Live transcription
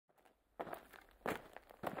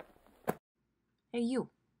Hey, you.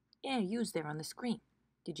 Yeah, you's there on the screen.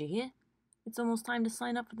 Did you hear? It's almost time to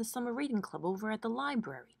sign up for the summer reading club over at the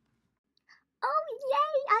library. Oh,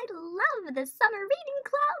 yay! I love the summer reading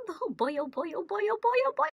club! Oh boy, oh boy, oh boy, oh boy,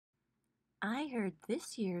 oh boy! I heard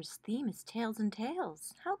this year's theme is Tails and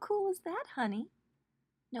Tales. How cool is that, honey?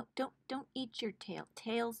 No, don't eat your tail.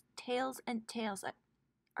 Tails and tails.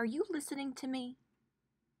 Are you listening to me?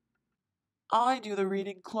 I do the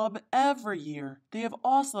reading club every year. They have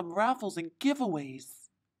awesome raffles and giveaways.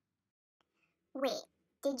 Wait,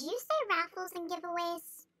 did you say raffles and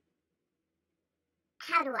giveaways?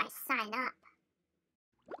 How do I sign up?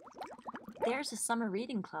 There's a summer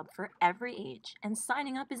reading club for every age, and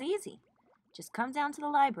signing up is easy. Just come down to the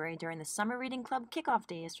library during the Summer Reading Club kickoff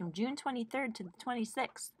days from June 23rd to the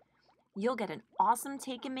 26th. You'll get an awesome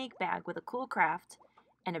take and make bag with a cool craft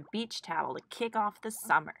and a beach towel to kick off the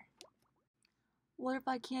summer. What if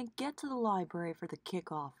I can't get to the library for the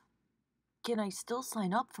kickoff? Can I still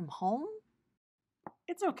sign up from home?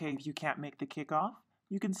 It's okay if you can't make the kickoff.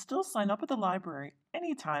 You can still sign up at the library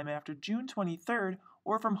anytime after June 23rd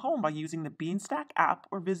or from home by using the Beanstack app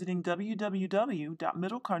or visiting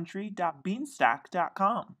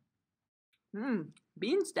www.middlecountry.beanstack.com.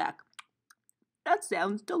 Beanstack. That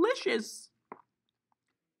sounds delicious.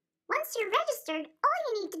 Once you're registered, all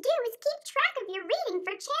you need to do is keep track of your reading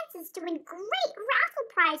for chances to win great raffle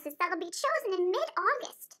prizes that'll be chosen in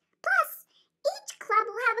mid-August. Plus, each club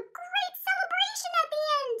will have a great celebration at the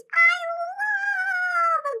end. I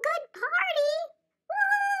love a good party. Woo!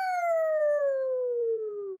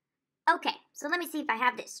 Okay, so let me see if I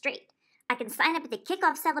have this straight. I can sign up at the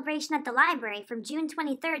kickoff celebration at the library from June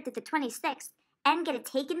 23rd to the 26th and get a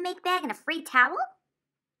take and make bag and a free towel?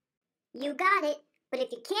 You got it. But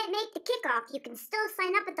if you can't make the kickoff, you can still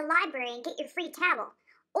sign up at the library and get your free towel.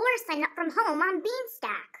 Or sign up from home on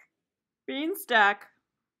Beanstack. Beanstack.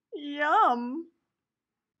 Yum.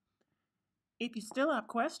 If you still have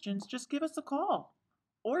questions, just give us a call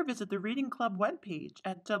or visit the Reading Club webpage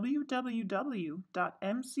at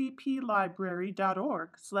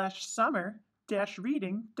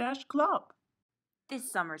www.mcplibrary.org/summer-reading-club. This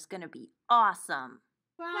summer's gonna be awesome.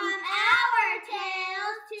 From our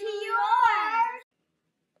tales to yours.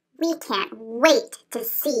 We can't wait to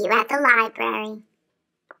see you at the library.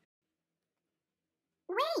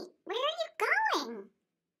 Wait, where are you going?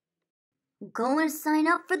 Go and sign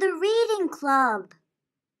up for the reading club.